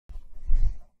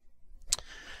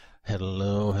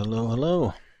Hello, hello,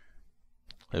 hello.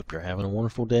 Hope you're having a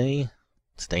wonderful day.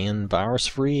 Staying virus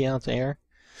free out there.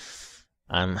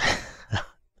 I'm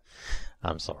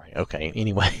I'm sorry. Okay,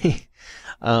 anyway.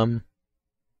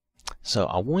 So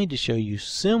I wanted to show you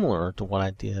similar to what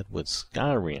I did with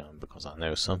Skyrim, because I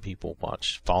know some people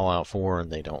watch Fallout 4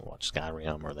 and they don't watch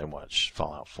Skyrim, or they watch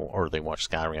Fallout 4 or they watch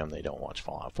Skyrim, they don't watch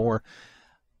Fallout 4.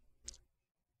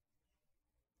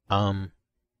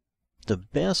 The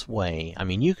best way, I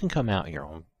mean, you can come out here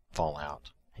on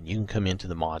Fallout and you can come into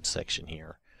the mod section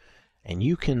here and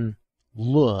you can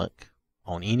look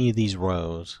on any of these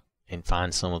rows and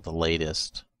find some of the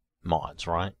latest mods,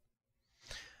 right?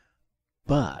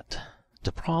 But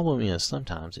the problem is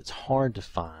sometimes it's hard to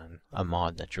find a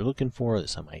mod that you're looking for, that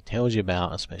somebody tells you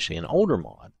about, especially an older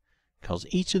mod, because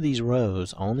each of these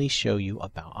rows only show you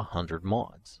about 100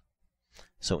 mods.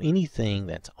 So anything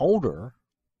that's older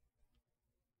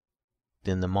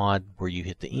than the mod where you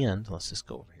hit the end, let's just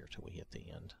go over here till we hit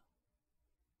the end.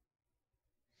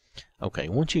 Okay,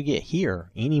 once you get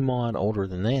here, any mod older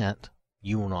than that,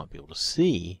 you will not be able to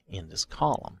see in this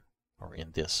column, or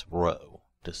in this row.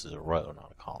 This is a row,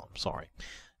 not a column, sorry.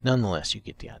 Nonetheless, you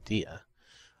get the idea.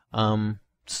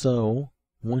 So,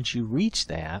 once you reach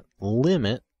that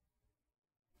limit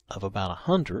of about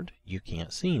 100, you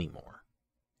can't see anymore.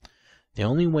 The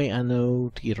only way I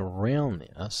know to get around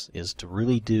this is to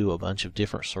really do a bunch of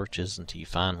different searches until you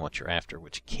find what you're after,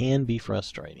 which can be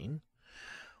frustrating.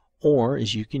 Or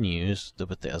is you can use the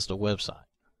Bethesda website.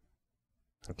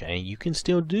 Okay, you can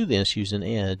still do this using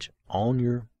Edge on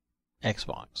your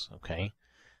Xbox. Okay,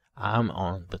 I'm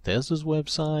on Bethesda's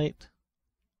website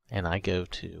and I go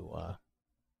to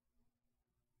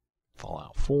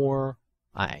Fallout 4.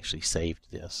 I actually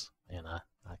saved this and I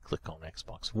click on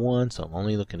Xbox One, so I'm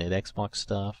only looking at Xbox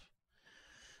stuff.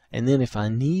 And then if I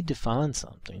need to find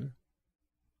something,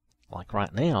 like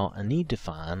right now, I need to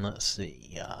find, let's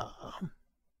see,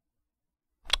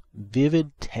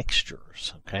 vivid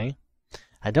textures, okay?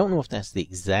 I don't know if that's the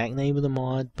exact name of the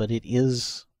mod, but it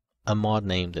is a mod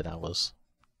name that I was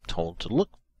told to look.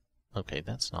 Okay,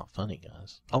 that's not funny,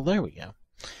 guys. Oh, there we go.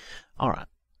 All right.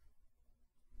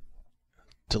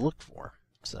 To look for.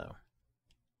 So,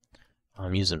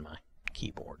 I'm using my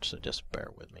keyboard, so just bear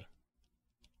with me.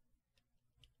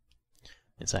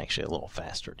 It's actually a little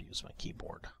faster to use my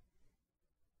keyboard.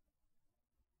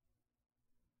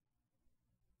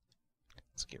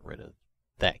 Let's get rid of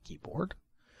that keyboard.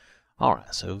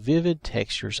 Alright, so vivid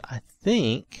textures, I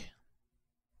think.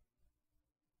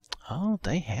 Oh,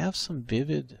 they have some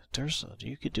vivid.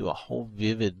 You could do a whole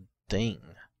vivid thing.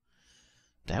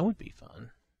 That would be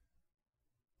fun.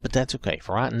 But that's okay.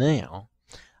 For right now,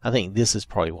 I think this is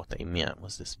probably what they meant,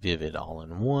 was this vivid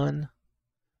all-in-one.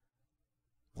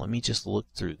 Let me just look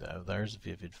through, though. There's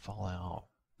vivid Fallout.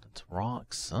 That's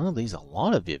rocks. Oh, these are a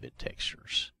lot of vivid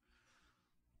textures.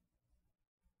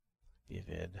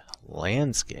 Vivid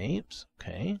landscapes.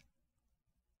 Okay.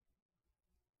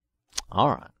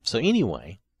 Alright. So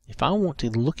anyway, if I want to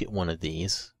look at one of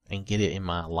these and get it in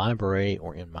my library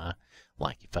or in my,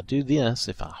 like if I do this,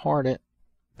 if I heart it,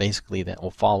 basically that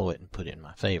will follow it and put it in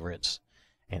my favorites.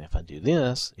 And if I do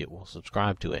this, it will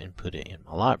subscribe to it and put it in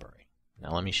my library.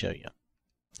 Now let me show you.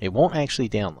 It won't actually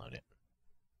download it.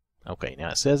 Okay,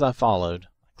 now it says I followed.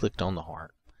 I clicked on the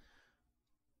heart.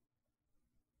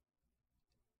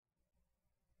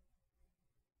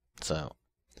 So,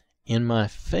 in my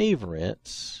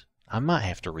favorites, I might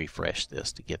have to refresh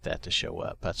this to get that to show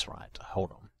up. That's right.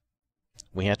 Hold on.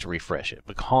 We have to refresh it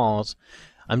because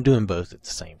I'm doing both at the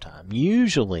same time.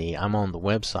 Usually, I'm on the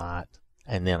website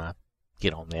and then I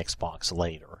get on the Xbox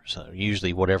later. So,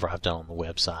 usually, whatever I've done on the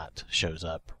website shows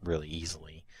up really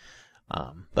easily.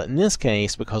 But in this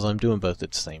case, because I'm doing both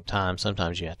at the same time,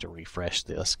 sometimes you have to refresh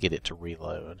this, get it to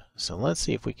reload. So, let's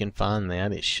see if we can find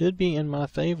that. It should be in my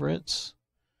favorites.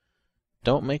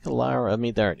 Don't make a liar of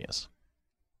me. There it is.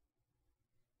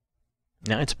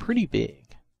 Now, it's pretty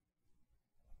big.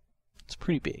 It's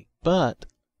pretty big. But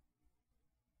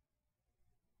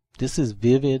this is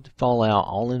vivid Fallout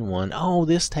all-in-one. Oh,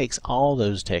 this takes all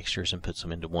those textures and puts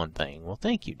them into one thing. Well,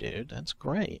 thank you, dude. That's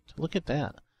great. Look at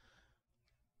that.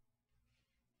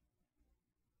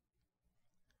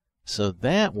 So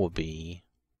that will be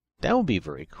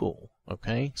very cool.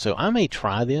 Okay? So I may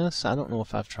try this. I don't know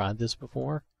if I've tried this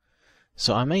before.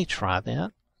 So I may try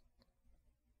that.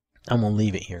 I'm going to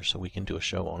leave it here so we can do a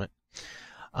show on it.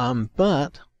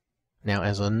 But now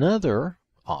as another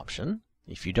option,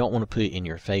 if you don't want to put it in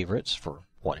your favorites for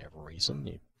whatever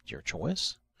reason, your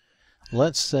choice.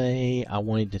 Let's say I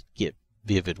wanted to get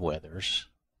vivid weathers.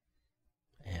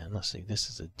 And let's see, this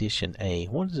is edition A.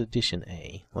 What is edition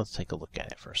A? Let's take a look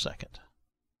at it for a second.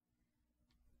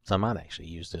 So I might actually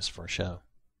use this for a show.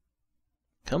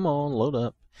 Come on, load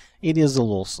up. It is a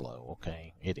little slow,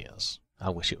 okay? It is. I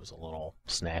wish it was a little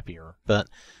snappier. But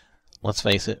let's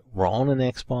face it, we're on an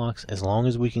Xbox. As long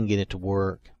as we can get it to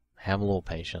work, have a little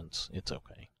patience, it's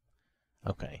okay.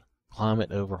 Okay.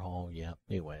 Climate overhaul, yep.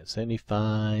 Anyway, it's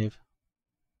 75.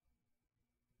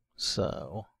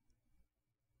 So,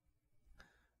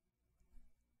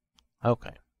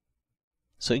 okay.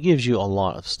 So it gives you a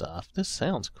lot of stuff. This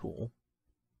sounds cool.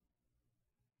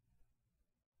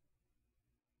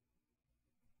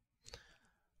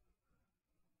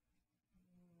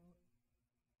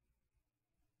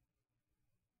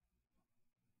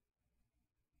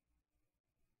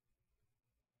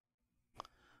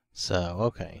 So,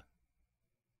 okay.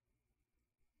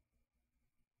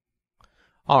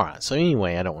 Alright, so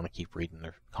anyway, I don't want to keep reading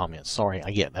their comments. Sorry,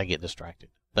 I get distracted.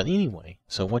 But anyway,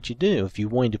 so what you do, if you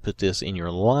wanted to put this in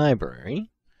your library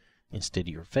instead of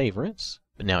your favorites,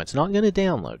 but now it's not going to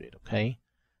download it, okay?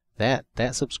 That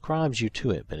subscribes you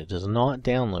to it, but it does not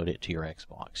download it to your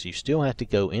Xbox. You still have to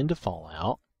go into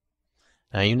Fallout.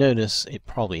 Now you notice it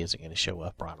probably isn't going to show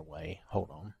up right away. Hold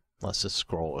on. Let's just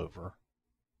scroll over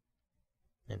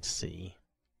and see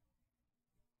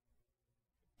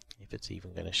if it's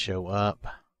even going to show up.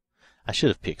 I should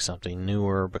have picked something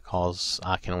newer because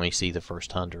I can only see the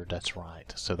first 100. That's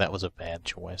right. So that was a bad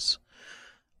choice.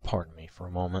 Pardon me for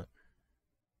a moment.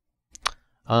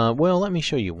 Well, let me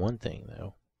show you one thing,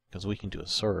 though, because we can do a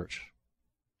search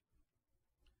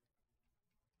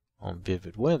on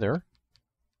Vivid Weather.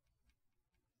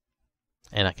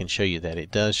 And I can show you that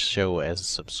it does show as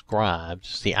subscribed.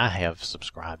 See, I have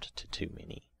subscribed to too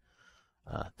many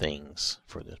things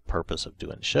for the purpose of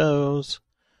doing shows.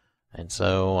 And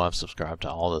so I've subscribed to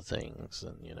all the things,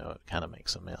 and you know, it kind of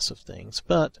makes a mess of things.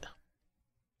 But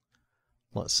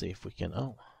let's see if we can,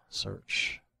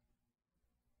 search.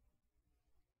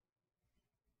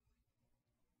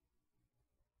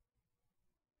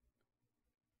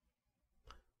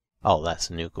 Oh, that's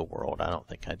Nuka World. I don't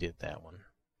think I did that one.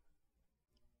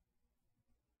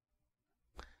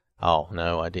 Oh,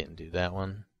 no, I didn't do that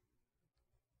one.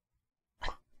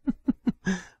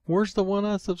 Where's the one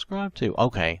I subscribed to?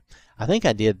 Okay, I think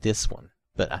I did this one,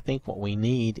 but I think what we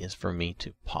need is for me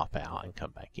to pop out and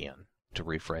come back in to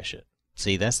refresh it.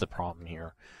 See, that's the problem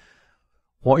here.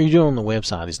 What you're doing on the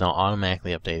website is not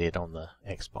automatically updated on the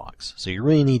Xbox. So you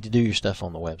really need to do your stuff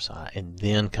on the website and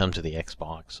then come to the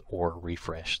Xbox or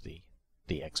refresh the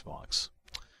Xbox,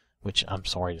 which I'm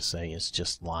sorry to say is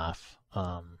just life.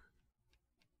 I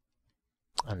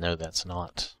know that's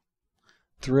not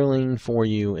thrilling for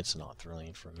you. It's not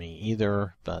thrilling for me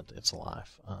either, but it's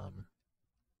life.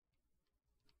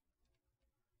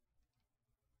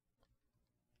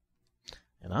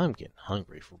 And I'm getting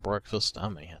hungry for breakfast. I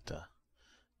may have to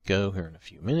go here in a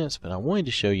few minutes, but I wanted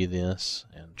to show you this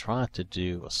and try to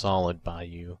do a solid by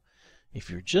you. If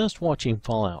you're just watching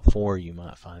Fallout 4, you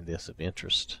might find this of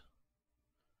interest.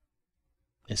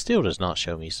 It still does not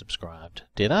show me subscribed.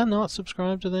 Did I not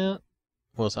subscribe to that?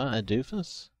 Was I a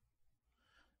doofus?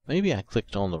 Maybe I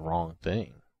clicked on the wrong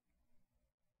thing.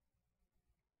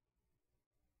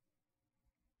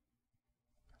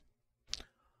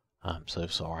 I'm so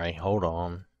sorry. Hold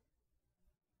on.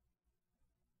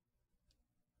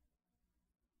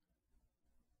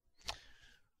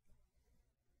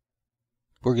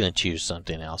 We're going to choose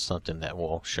something else, something that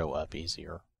will show up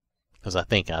easier, because I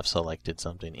think I've selected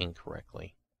something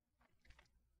incorrectly.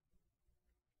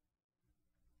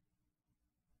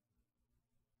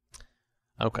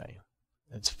 Okay,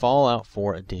 it's Fallout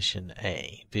 4 Edition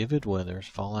A. Vivid Weather's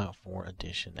Fallout 4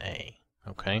 Edition A.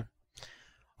 Okay?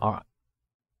 Alright.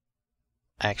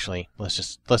 Actually,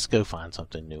 let's go find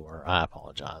something newer. I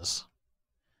apologize.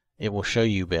 It will show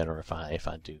you better if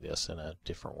I do this in a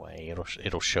different way.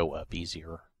 It'll show up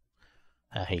easier.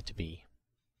 I hate to be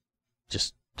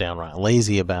just downright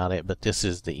lazy about it, but this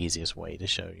is the easiest way to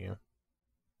show you.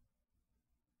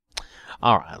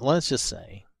 Alright, let's just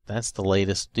say that's the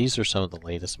latest. These are some of the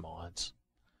latest mods.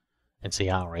 And see,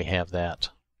 I already have that.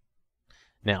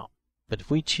 Now, but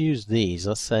if we choose these,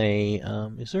 let's say,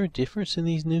 is there a difference in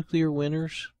these nuclear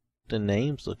winters? The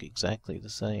names look exactly the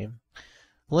same.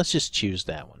 Let's just choose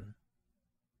that one.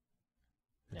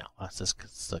 Now, I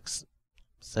successfully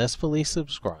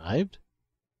subscribed.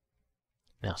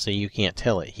 Now, see, you can't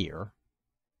tell it here.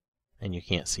 And you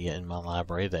can't see it in my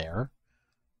library there.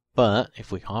 But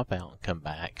if we hop out and come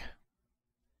back,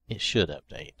 it should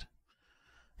update.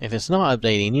 If it's not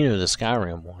updating, you know, the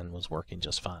Skyrim one was working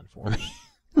just fine for me.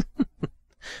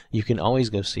 You can always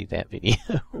go see that video.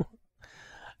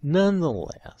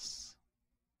 Nonetheless,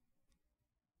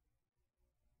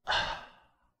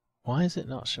 Why is it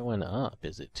not showing up?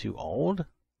 Is it too old?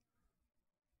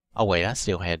 Oh wait, I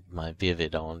still had my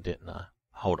Vivid on, didn't I?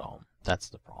 Hold on, that's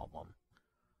the problem.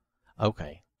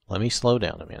 Okay, let me slow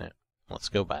down a minute. Let's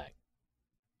go back.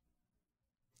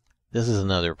 This is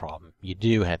another problem. You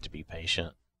do have to be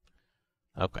patient.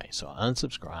 Okay, so I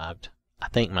unsubscribed. I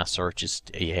think my search is,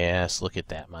 yes, look at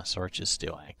that. My search is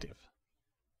still active.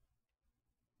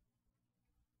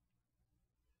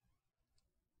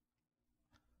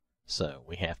 So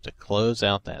we have to close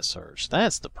out that search.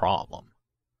 That's the problem.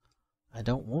 I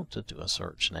don't want to do a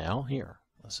search now. Here,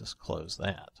 let's just close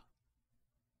that.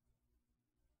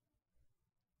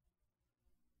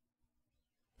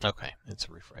 Okay, it's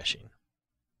refreshing.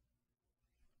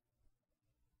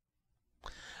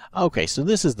 Okay, so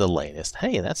this is the latest.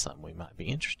 Hey, that's something we might be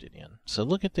interested in. So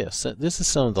look at this. So this is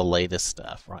some of the latest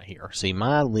stuff right here. See,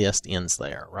 my list ends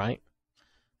there, right?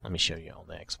 Let me show you on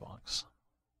the Xbox.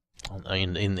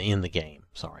 In the game,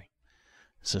 sorry.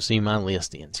 So see, my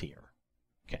list ends here.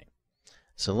 Okay.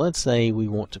 So let's say we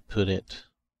want to put it.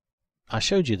 I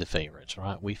showed you the favorites,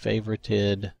 right? We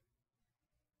favorited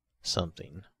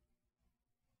something.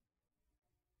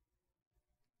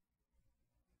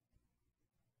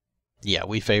 Yeah,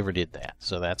 we favorited that,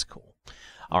 so that's cool.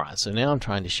 All right, so now I'm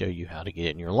trying to show you how to get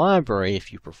it in your library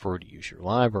if you prefer to use your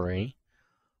library.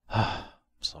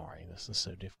 Sorry, this is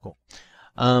so difficult.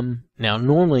 Now,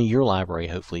 normally your library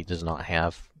hopefully does not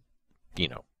have,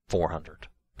 400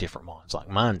 different mods like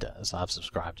mine does. I've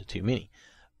subscribed to too many.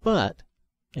 But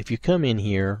if you come in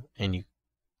here and you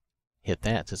hit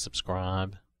that to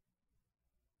subscribe,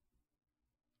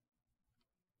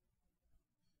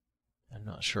 I'm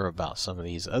not sure about some of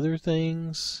these other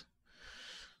things.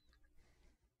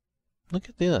 Look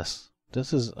at this.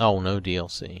 This is, oh, no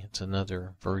DLC. It's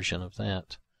another version of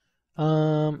that.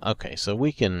 Okay, so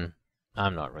we can,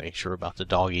 I'm not really sure about the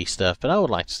doggy stuff, but I would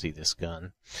like to see this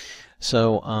gun.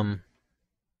 So,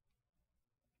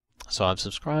 so I've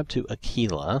subscribed to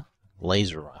Aquila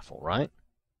laser rifle, right?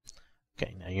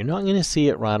 Okay, now you're not going to see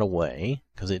it right away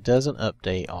because it doesn't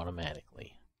update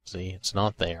automatically. See, it's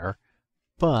not there,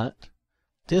 but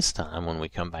this time when we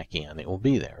come back in, it will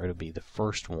be there. It'll be the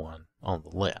first one on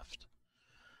the left.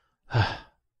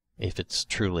 If it's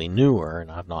truly newer and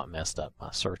I've not messed up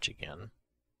my search again.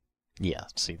 Yeah,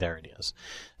 see, there it is.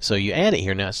 So you add it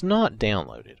here. Now, it's not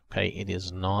downloaded, okay? It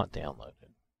is not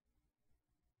downloaded.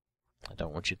 I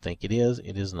don't want you to think it is.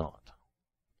 It is not.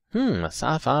 A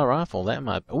sci-fi rifle. That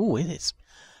might... Oh, it is...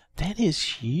 That is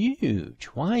huge.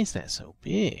 Why is that so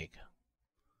big?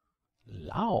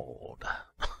 Lord.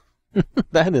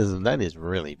 That is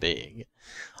really big.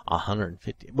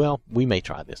 150. Well, we may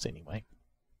try this anyway.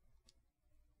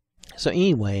 So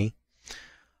anyway,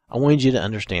 I wanted you to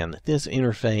understand that this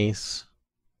interface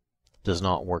does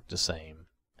not work the same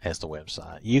as the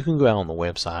website. You can go out on the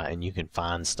website and you can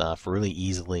find stuff really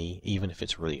easily, even if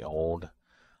it's really old.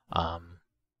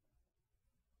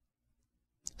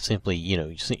 Simply,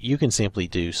 you can simply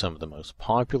do some of the most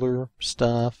popular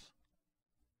stuff.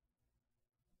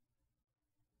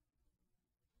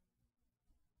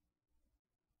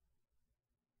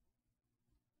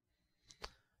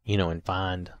 And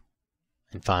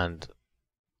find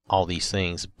all these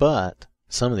things, but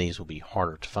some of these will be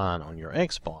harder to find on your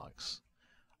Xbox,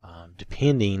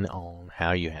 depending on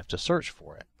how you have to search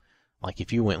for it. Like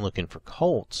if you went looking for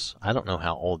Colts, I don't know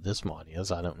how old this mod is.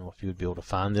 I don't know if you would be able to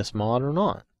find this mod or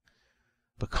not,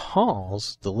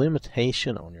 because the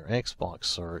limitation on your Xbox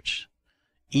search,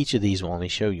 each of these will only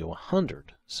show you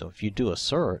 100. So if you do a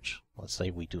search, let's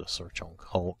say we do a search on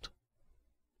Colt,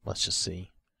 let's just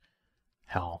see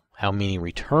how many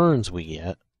returns we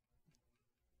get.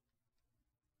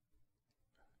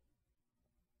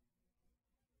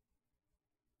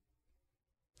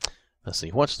 Let's see,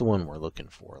 what's the one we're looking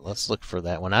for? Let's look for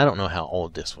that one. I don't know how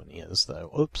old this one is,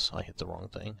 though. Oops, I hit the wrong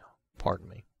thing. Pardon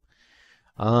me.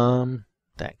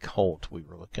 That Colt we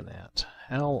were looking at.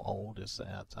 How old is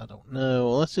that? I don't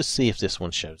know. Let's just see if this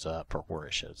one shows up or where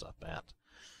it shows up at.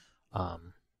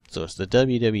 So it's the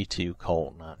WW2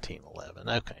 Colt 1911.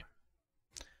 Okay.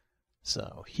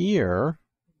 So here,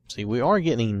 see, we are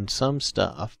getting some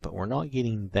stuff, but we're not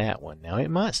getting that one. Now, it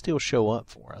might still show up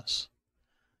for us.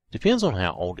 Depends on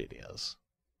how old it is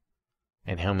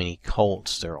and how many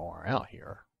Colts there are out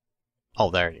here. Oh,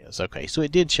 there it is. Okay, so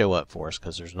it did show up for us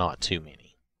because there's not too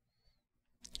many.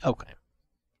 Okay.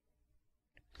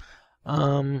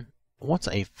 What's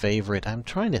a favorite? I'm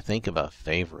trying to think of a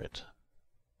favorite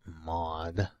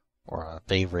mod or a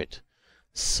favorite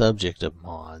subject of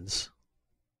mods.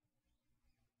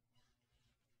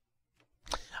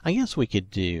 I guess we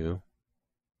could do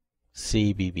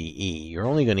CBBE. You're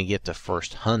only going to get the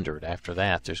first 100. After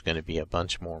that, there's going to be a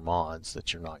bunch more mods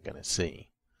that you're not going to see.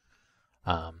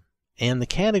 And the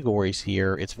categories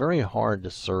here, it's very hard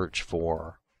to search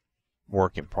for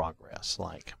work in progress.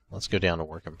 Like, let's go down to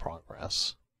work in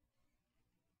progress.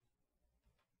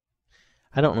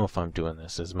 I don't know if I'm doing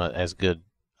this as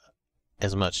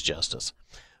much justice.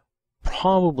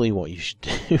 Probably what you should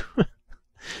do,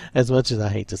 as much as I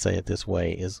hate to say it this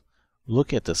way, is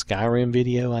look at the Skyrim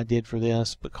video I did for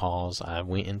this, because I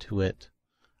went into it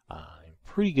in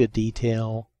pretty good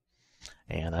detail.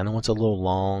 And I know it's a little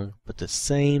long, but the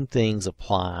same things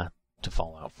apply to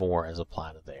Fallout 4 as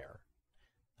apply to there.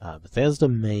 Bethesda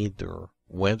made their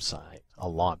website a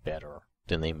lot better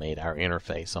than they made our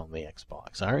interface on the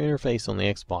Xbox. Our interface on the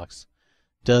Xbox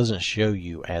doesn't show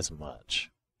you as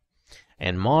much.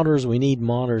 And modders, we need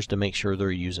modders to make sure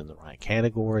they're using the right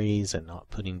categories and not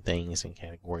putting things in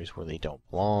categories where they don't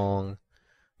belong,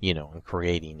 you know, and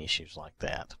creating issues like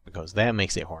that, because that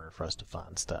makes it harder for us to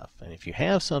find stuff. And if you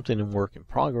have something in work in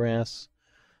progress,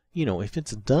 you know, if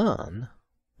it's done,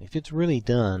 if it's really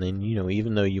done, and, you know,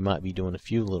 even though you might be doing a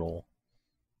few little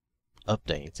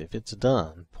updates, if it's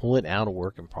done, pull it out of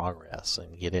work in progress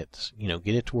and get it, you know,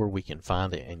 get it to where we can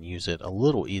find it and use it a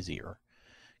little easier,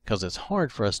 because it's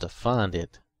hard for us to find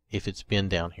it if it's been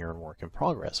down here in work in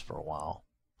progress for a while.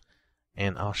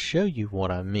 And I'll show you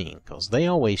what I mean, because they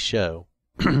always show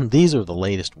these are the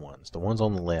latest ones. The ones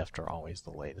on the left are always the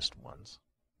latest ones.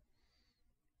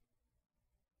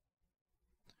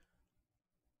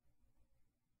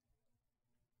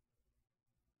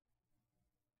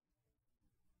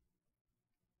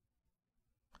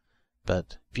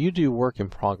 But if you do work in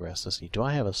progress, let's see, do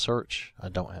I have a search? I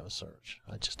don't have a search.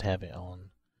 I just have it on,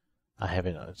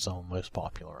 it's on most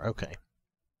popular. Okay.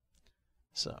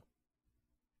 So,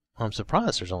 I'm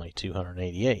surprised there's only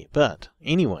 288, but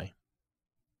anyway,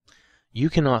 you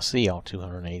cannot see all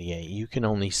 288. You can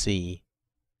only see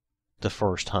the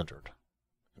first 100.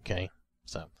 Okay?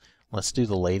 So, let's do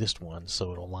the latest one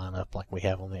so it'll line up like we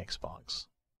have on the Xbox.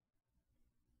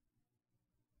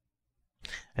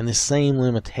 And the same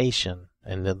limitation,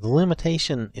 and the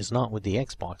limitation is not with the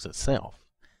Xbox itself,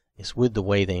 it's with the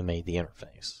way they made the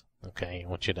interface. Okay, I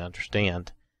want you to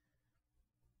understand,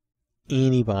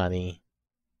 anybody,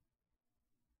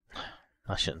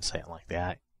 I shouldn't say it like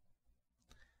that,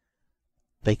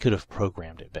 they could have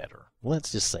programmed it better.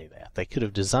 Let's just say that. They could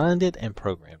have designed it and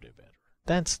programmed it better.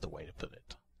 That's the way to put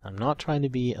it. I'm not trying to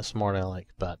be a smart aleck,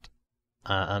 but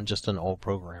I'm just an old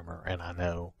programmer, and I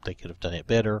know they could have done it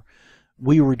better.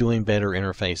 We were doing better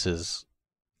interfaces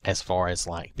as far as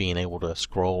like being able to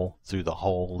scroll through the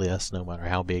whole list no matter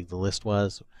how big the list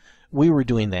was. We were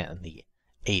doing that in the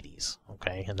 80s,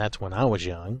 okay? And that's when I was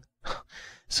young.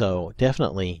 So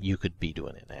definitely you could be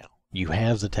doing it now. You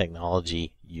have the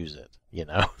technology, use it. You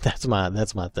know, that's my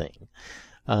thing.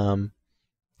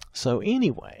 So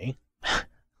anyway,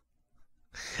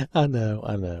 I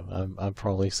know, I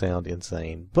probably sound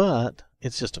insane, but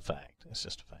it's just a fact. It's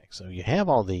just a fact. So you have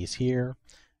all these here.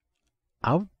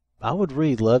 I would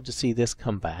really love to see this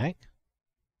come back.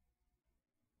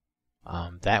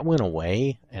 That went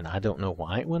away, and I don't know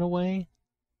why it went away.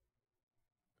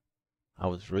 I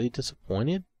was really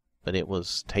disappointed, but it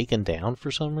was taken down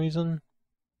for some reason.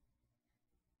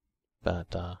 But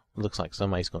it looks like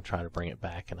somebody's going to try to bring it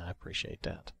back, and I appreciate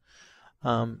that.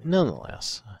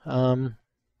 Nonetheless,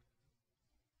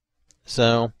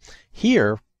 so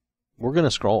here we're going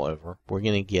to scroll over. We're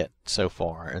going to get so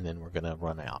far, and then we're going to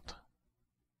run out.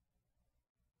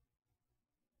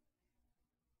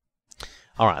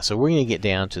 All right, so we're going to get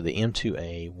down to the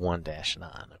M2A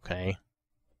 1-9, okay?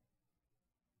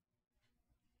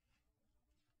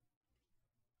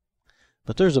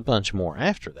 But there's a bunch more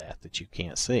after that you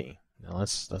can't see. Now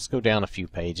let's go down a few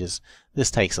pages.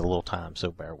 This takes a little time,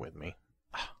 so bear with me.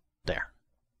 There.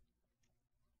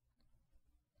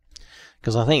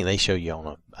 Because I think they show you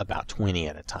on about 20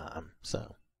 at a time.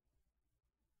 So.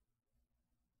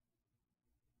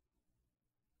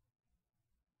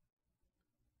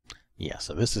 Yeah,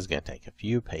 so this is going to take a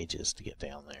few pages to get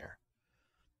down there.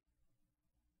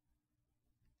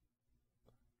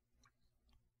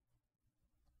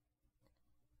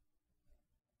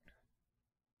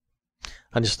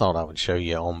 I just thought I would show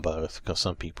you on both because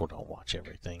some people don't watch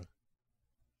everything.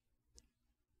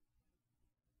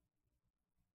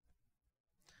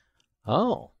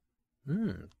 Oh,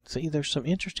 see, there's some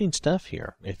interesting stuff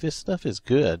here. If this stuff is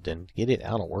good, then get it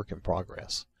out of work in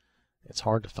progress. It's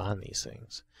hard to find these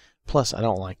things. Plus, I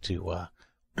don't like to,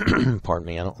 pardon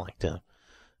me, I don't like to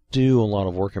do a lot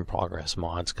of work in progress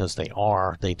mods because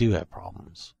they do have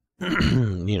problems.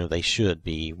 you know, they should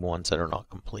be ones that are not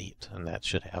complete, and that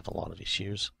should have a lot of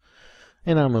issues.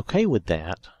 And I'm okay with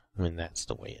that when that's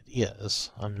the way it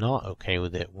is. I'm not okay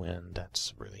with it when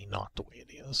that's really not the way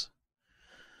it is.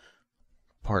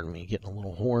 Pardon me, getting a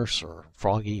little hoarse or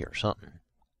froggy or something.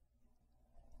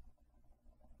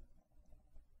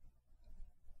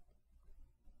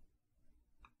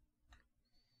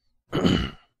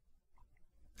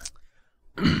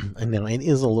 And now it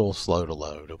is a little slow to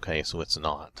load, okay, so it's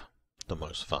not the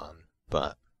most fun,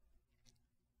 but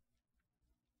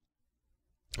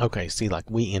okay, see, like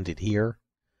we ended here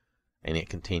and it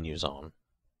continues on.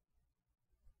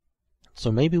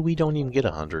 So maybe we don't even get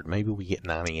 100, maybe we get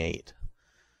 98.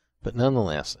 But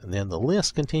nonetheless, and then the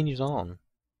list continues on.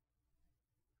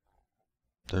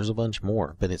 There's a bunch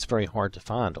more, but it's very hard to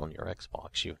find on your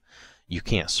Xbox. You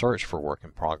can't search for work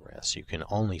in progress. You can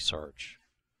only search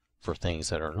for things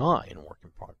that are not in work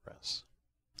in progress.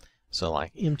 So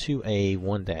like M2A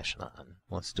 1-9,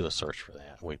 let's do a search for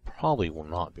that. We probably will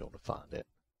not be able to find it.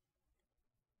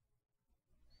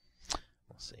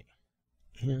 Let's see.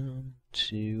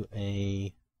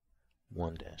 M2A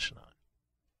 1-9.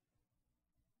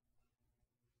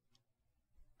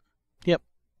 Yep,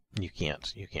 you can't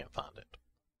find it.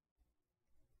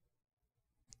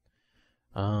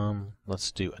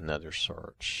 Let's do another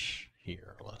search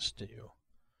here. Let's do,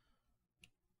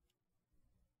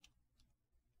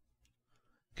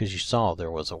 because you saw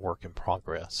there was a work in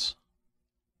progress.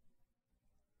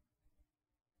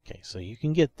 Okay, so you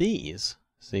can get these.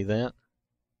 See that?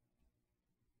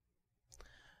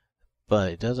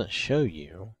 But it doesn't show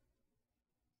you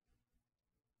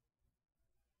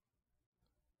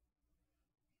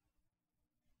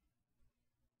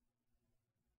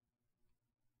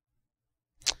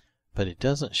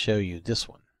this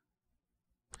one.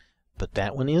 But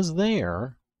that one is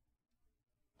there.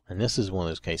 And this is one of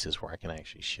those cases where I can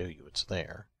actually show you it's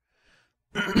there.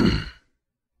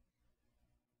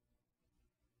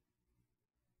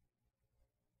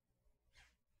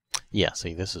 Yeah,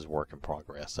 see, this is work in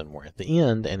progress, and we're at the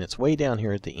end, and it's way down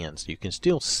here at the end, so you can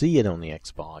still see it on the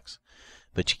Xbox,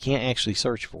 but you can't actually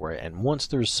search for it. And once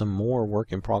there's some more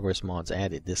work in progress mods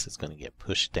added, this is going to get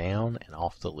pushed down and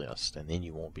off the list, and then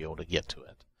you won't be able to get to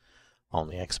it on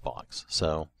the Xbox.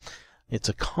 So it's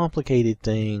a complicated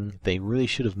thing. They really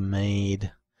should have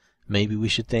made, maybe we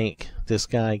should thank this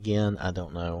guy again, I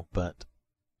don't know, but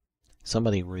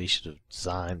somebody really should have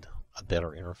designed a better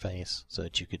interface so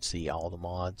that you could see all the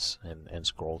mods and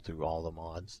scroll through all the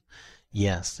mods.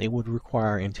 Yes, it would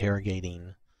require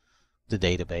interrogating the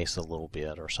database a little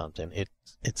bit or something.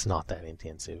 It's not that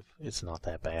intensive. It's not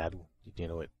that bad. You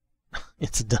know,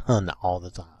 it's done all the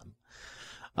time.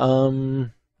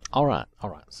 All right.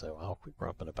 So I'll quit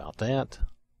grumping about that.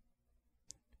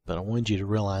 But I wanted you to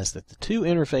realize that the two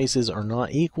interfaces are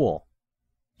not equal.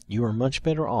 You are much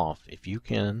better off if you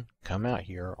can come out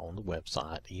here on the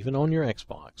website, even on your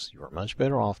Xbox. You are much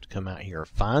better off to come out here,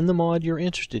 find the mod you're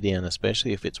interested in,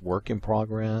 especially if it's work in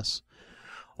progress,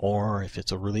 or if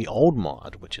it's a really old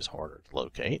mod, which is harder to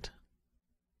locate,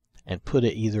 and put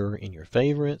it either in your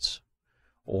favorites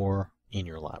or in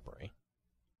your library.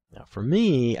 Now for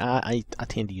me, I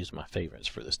tend to use my favorites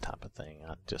for this type of thing.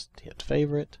 I just hit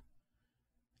favorite,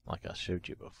 like I showed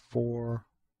you before.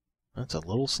 That's a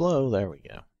little slow. There we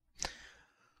go.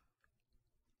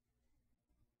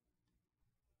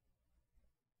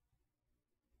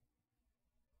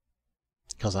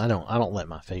 Because I don't let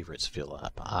my favorites fill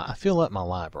up. I fill up my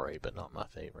library, but not my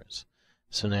favorites.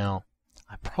 So now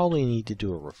I probably need to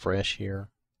do a refresh here.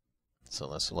 So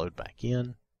let's load back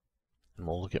in, and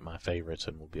we'll look at my favorites,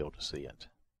 and we'll be able to see it.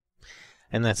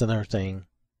 And that's another thing.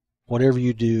 Whatever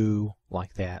you do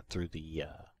like that through the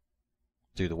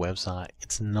website,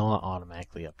 it's not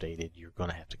automatically updated. You're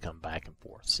going to have to come back and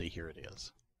forth. See, here it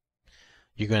is.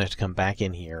 You're going to have to come back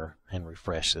in here and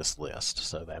refresh this list.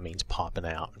 So that means popping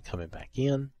out and coming back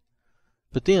in.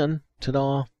 But then,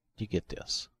 ta-da, you get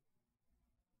this,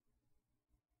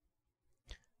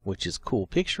 which is cool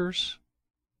pictures.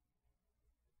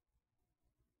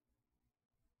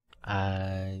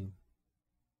 I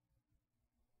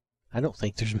don't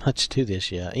think there's much to this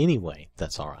yet. Anyway,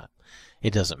 that's all right.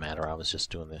 It doesn't matter. I was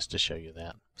just doing this to show you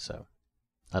that. So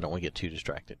I don't want to get too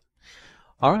distracted.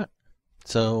 All right.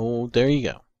 So there you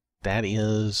go. That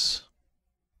is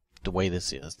the way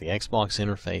this is. The Xbox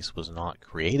interface was not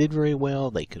created very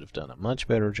well. They could have done a much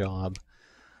better job.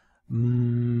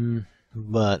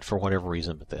 But for whatever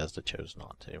reason, Bethesda chose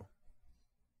not to.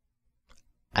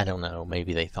 I don't know.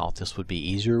 Maybe they thought this would be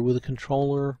easier with a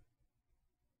controller.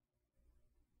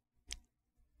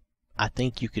 I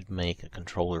think you could make a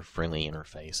controller-friendly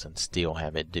interface and still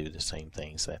have it do the same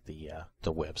things that the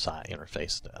website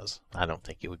interface does. I don't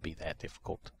think it would be that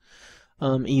difficult.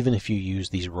 Even if you use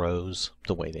these rows,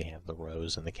 the way they have the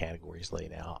rows and the categories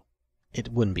laid out, it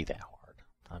wouldn't be that hard.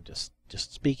 I'm just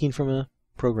speaking from a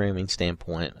programming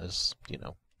standpoint as,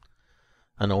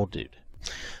 an old dude.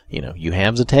 You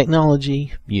have the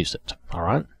technology, use it. All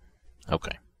right?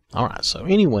 Okay. All right. So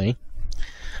anyway,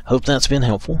 hope that's been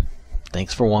helpful.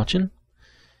 Thanks for watching,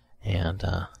 and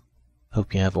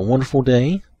hope you have a wonderful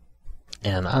day,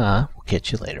 and I will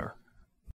catch you later.